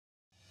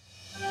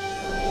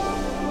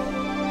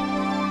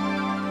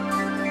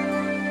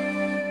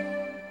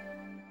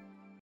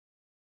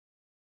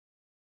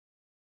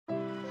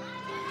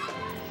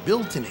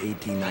Built in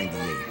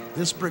 1898,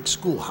 this brick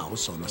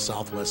schoolhouse on the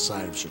southwest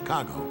side of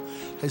Chicago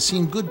has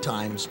seen good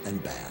times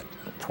and bad.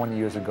 20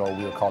 years ago,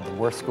 we were called the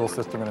worst school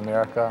system in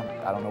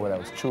America. I don't know whether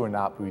that was true or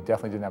not, but we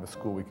definitely didn't have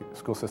a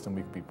school system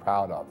we could be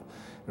proud of.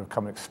 We've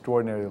come an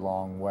extraordinarily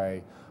long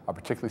way,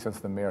 particularly since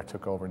the mayor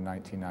took over in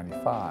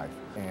 1995.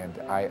 And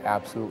I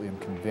absolutely am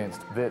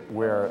convinced that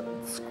where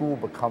school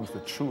becomes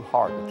the true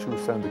heart, the true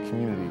center of the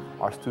community,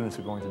 our students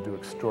are going to do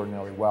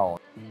extraordinarily well.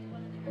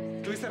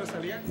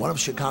 One of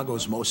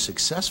Chicago's most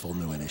successful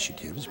new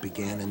initiatives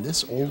began in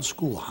this old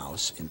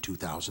schoolhouse in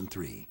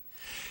 2003.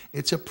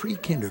 It's a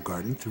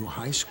pre-kindergarten through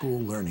high school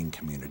learning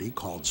community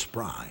called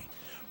Spry,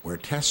 where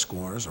test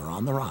scores are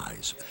on the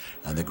rise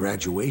and the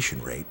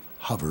graduation rate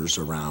hovers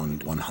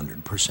around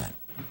 100%.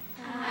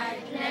 I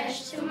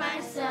pledge to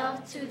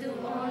myself to do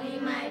only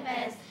my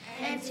best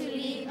and to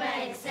lead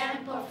by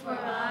example for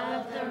all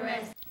of the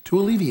rest. To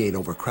alleviate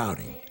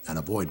overcrowding and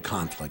avoid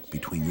conflict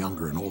between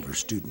younger and older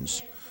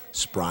students,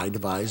 Spry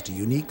devised a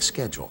unique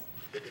schedule.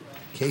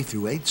 K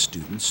through 8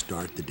 students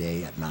start the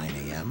day at 9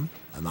 a.m.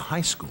 and the high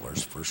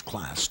schoolers' first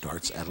class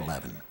starts at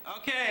 11.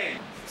 Okay,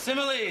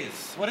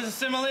 similes. What is a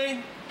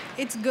simile?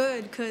 It's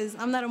good because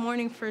I'm not a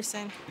morning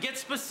person. Get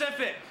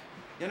specific.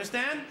 You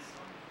understand?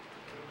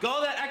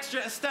 Go that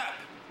extra step.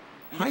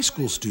 High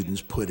school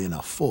students put in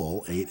a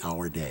full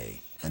 8-hour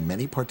day, and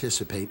many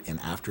participate in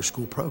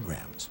after-school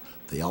programs.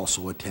 They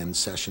also attend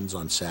sessions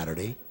on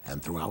Saturday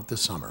and throughout the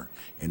summer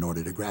in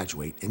order to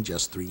graduate in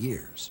just 3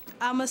 years.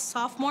 I'm a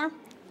sophomore,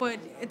 but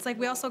it's like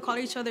we also call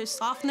each other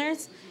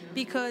softeners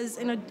because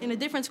in a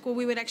different school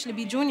we would actually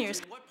be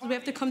juniors. We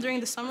have to come during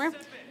the summer.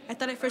 I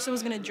thought at first it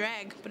was gonna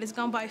drag, but it's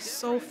gone by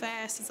so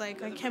fast. It's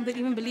like, I can't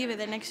even believe it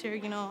that next year,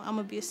 I'm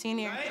gonna be a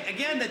senior. Right?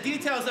 Again, the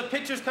details, the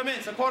pictures come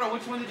in. Socorro,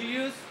 which one did you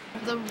use?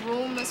 The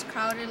room is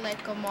crowded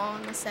like a mall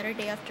on a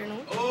Saturday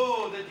afternoon.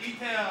 Oh, the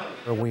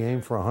details. We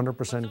aim for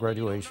 100%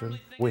 graduation.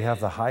 We have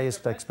the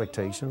highest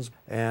expectations,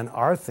 and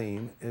our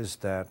theme is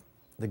that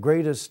the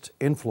greatest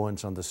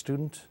influence on the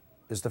student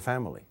is the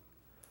family,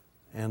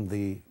 and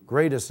the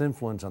greatest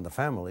influence on the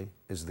family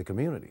is the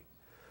community.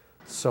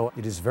 So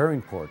it is very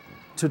important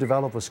to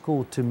develop a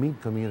school to meet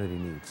community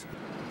needs.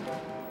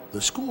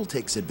 The school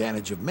takes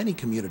advantage of many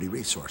community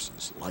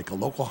resources, like a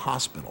local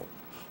hospital,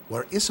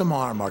 where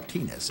Isamar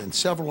Martinez and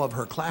several of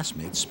her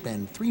classmates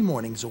spend 3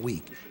 mornings a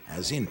week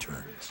as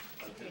interns.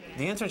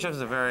 The internship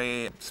is a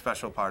very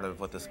special part of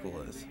what the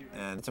school is,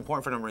 and it's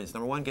important for a number of reasons.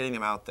 Number one, getting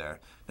them out there.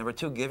 Number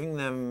two, giving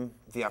them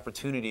the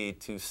opportunity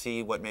to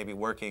see what maybe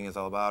working is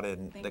all about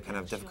and the kind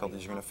of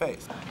difficulties you're going to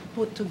face.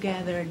 Put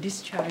together a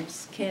discharge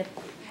kit.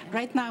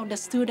 Right now, the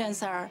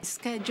students are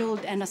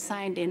scheduled and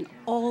assigned in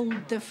all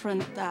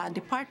different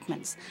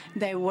departments.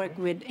 They work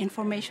with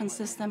information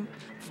system,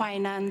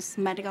 finance,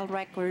 medical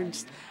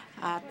records,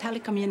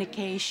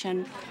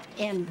 telecommunication,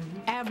 and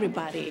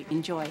everybody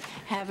enjoy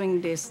having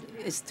these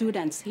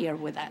students here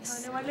with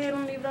us.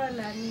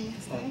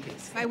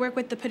 I work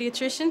with the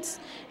pediatricians,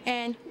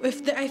 and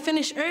if I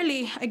finish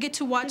early, I get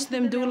to watch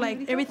them do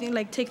like everything,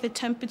 like take the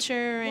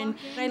temperature, and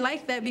I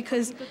like that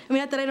because,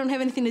 not that I don't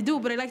have anything to do,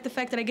 but I like the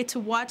fact that I get to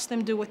watch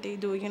them do what they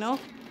do,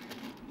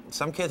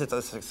 Some kids, it's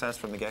a success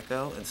from the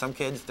get-go, and some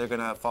kids, they're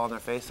going to fall on their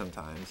face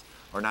sometimes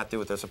or not do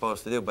what they're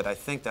supposed to do, but I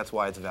think that's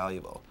why it's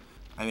valuable.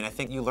 I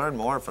think you learn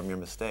more from your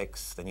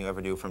mistakes than you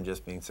ever do from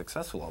just being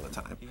successful all the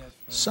time.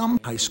 Some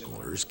high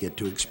schoolers get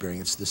to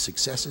experience the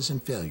successes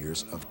and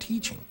failures of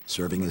teaching,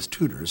 serving as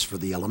tutors for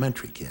the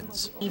elementary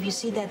kids. If you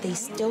see that they're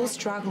still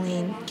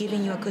struggling,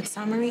 giving you a good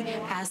summary,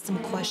 ask them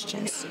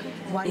questions.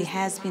 It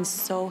has been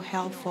so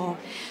helpful,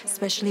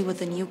 especially with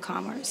the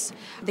newcomers.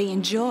 They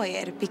enjoy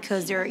it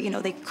because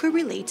they could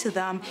relate to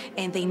them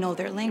and they know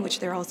their language.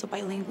 They're also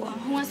bilingual.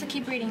 Who wants to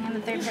keep reading in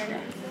the third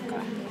paragraph? Go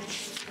on.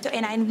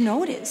 And I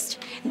noticed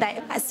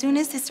that as soon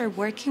as they start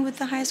working with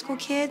the high school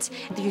kids,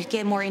 you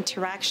get more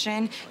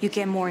interaction, you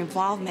get more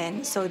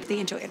involvement, so they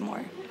enjoy it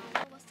more.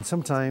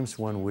 Sometimes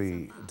when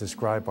we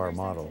describe our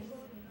model,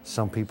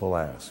 some people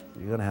ask,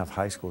 you're going to have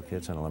high school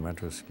kids and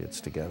elementary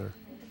kids together?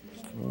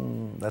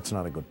 That's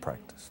not a good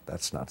practice.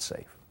 That's not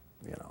safe,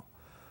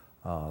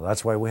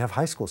 That's why we have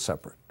high school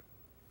separate.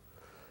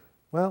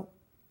 Well,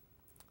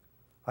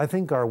 I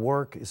think our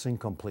work is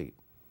incomplete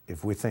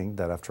if we think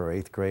that after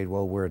 8th grade,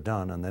 well, we're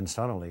done, and then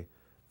suddenly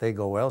they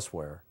go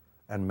elsewhere,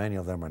 and many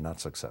of them are not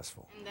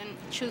successful. And then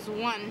choose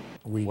one.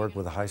 We work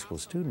with the high school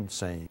students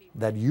saying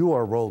that you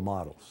are role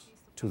models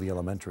to the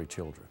elementary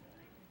children.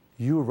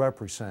 You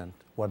represent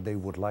what they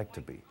would like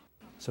to be.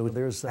 So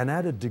there's an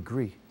added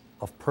degree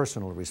of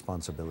personal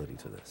responsibility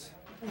to this.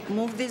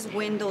 Move this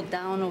window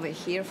down over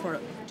here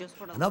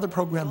Another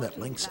program that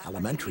links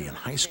elementary and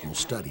high school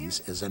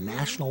studies is a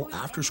national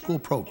after-school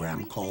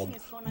program called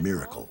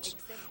Miracles,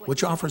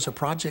 which offers a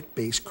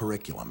project-based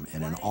curriculum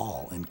in an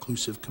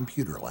all-inclusive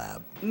computer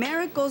lab.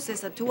 Miracles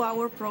is a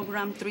 2-hour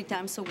program 3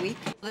 times a week.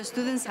 The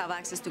students have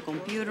access to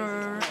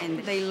computer and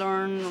they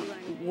learn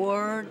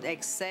Word,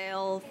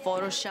 Excel,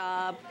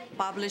 Photoshop,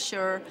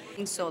 Publisher,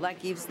 and so that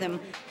gives them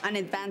an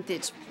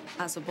advantage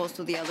as opposed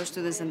to the other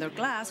students in their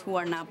class who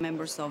are not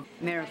members of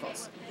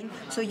Miracles.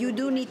 So you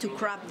do need to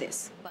crop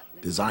this.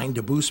 Designed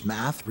to boost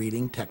math,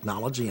 reading,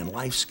 technology, and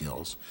life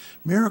skills,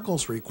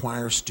 Miracles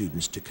require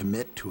students to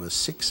commit to a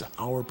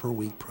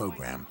 6-hour-per-week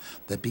program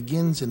that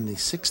begins in the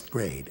 6th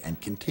grade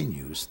and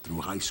continues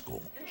through high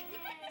school.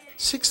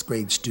 6th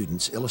grade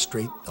students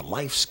illustrate the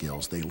life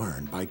skills they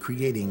learn by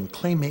creating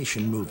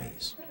claymation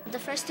movies. The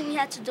first thing we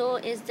had to do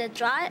is to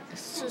draw it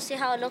to see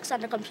how it looks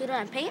on the computer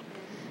and paint.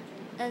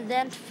 And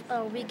then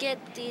we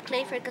get the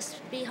clay for it to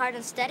be hard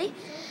and steady.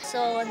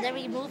 And then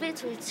we move it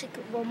to take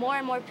more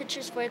and more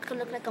pictures for it to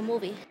look like a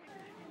movie.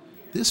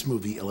 This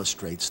movie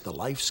illustrates the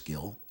life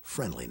skill,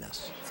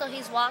 friendliness. So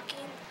he's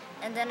walking,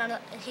 and then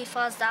he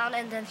falls down,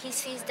 and then he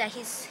sees that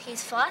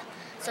he's fall,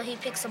 so he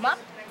picks him up.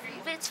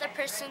 It's the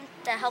person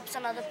that helps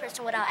another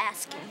person without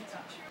asking.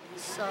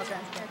 So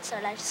then that's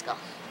our life skill.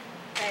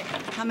 Right.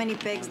 How many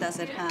pegs does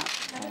it have?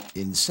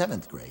 In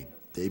 7th grade,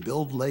 they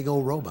build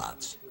Lego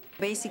robots.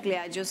 Basically,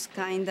 I just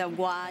kind of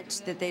watch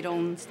that they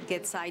don't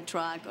get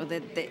sidetracked, or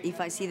that if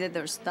I see that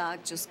they're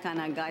stuck, just kind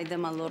of guide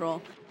them a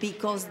little.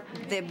 Because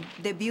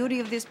the beauty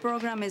of this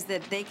program is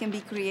that they can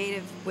be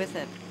creative with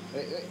it.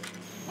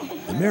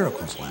 The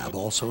Miracles Lab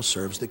also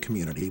serves the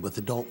community with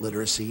adult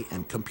literacy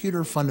and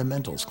computer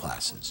fundamentals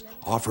classes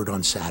offered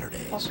on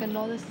Saturdays.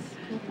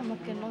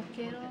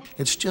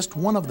 It's just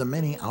one of the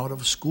many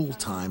out-of-school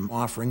time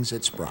offerings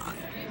at Spry.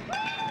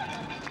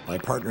 By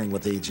partnering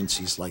with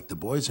agencies like the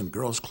Boys and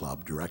Girls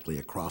Club directly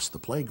across the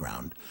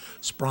playground,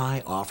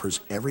 Spry offers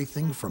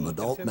everything from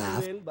adult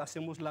math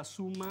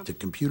to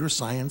computer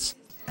science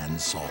and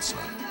salsa.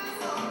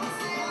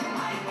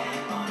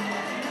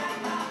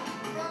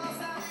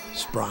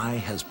 Spry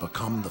has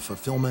become the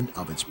fulfillment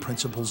of its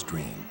principal's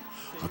dream,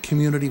 a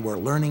community where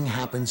learning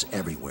happens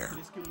everywhere,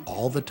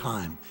 all the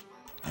time,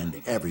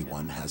 and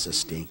everyone has a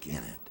stake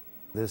in it.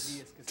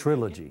 This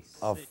trilogy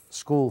of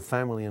school,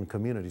 family, and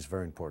community is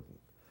very important.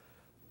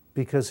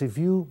 Because if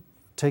you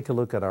take a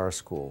look at our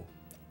school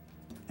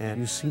and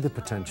you see the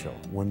potential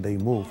when they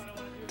move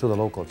to the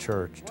local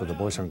church, to the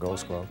Boys and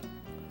Girls Club,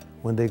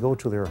 when they go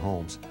to their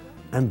homes,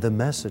 and the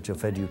message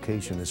of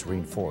education is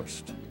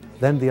reinforced,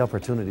 then the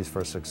opportunities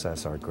for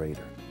success are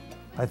greater.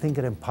 I think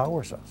it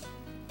empowers us.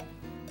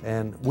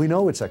 And we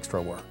know it's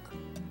extra work,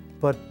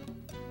 but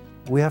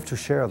we have to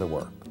share the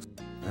work,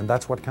 and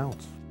that's what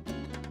counts.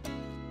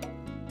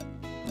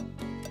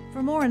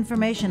 For more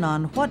information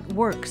on what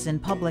works in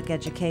public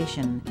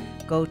education,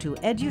 go to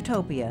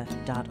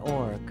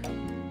edutopia.org.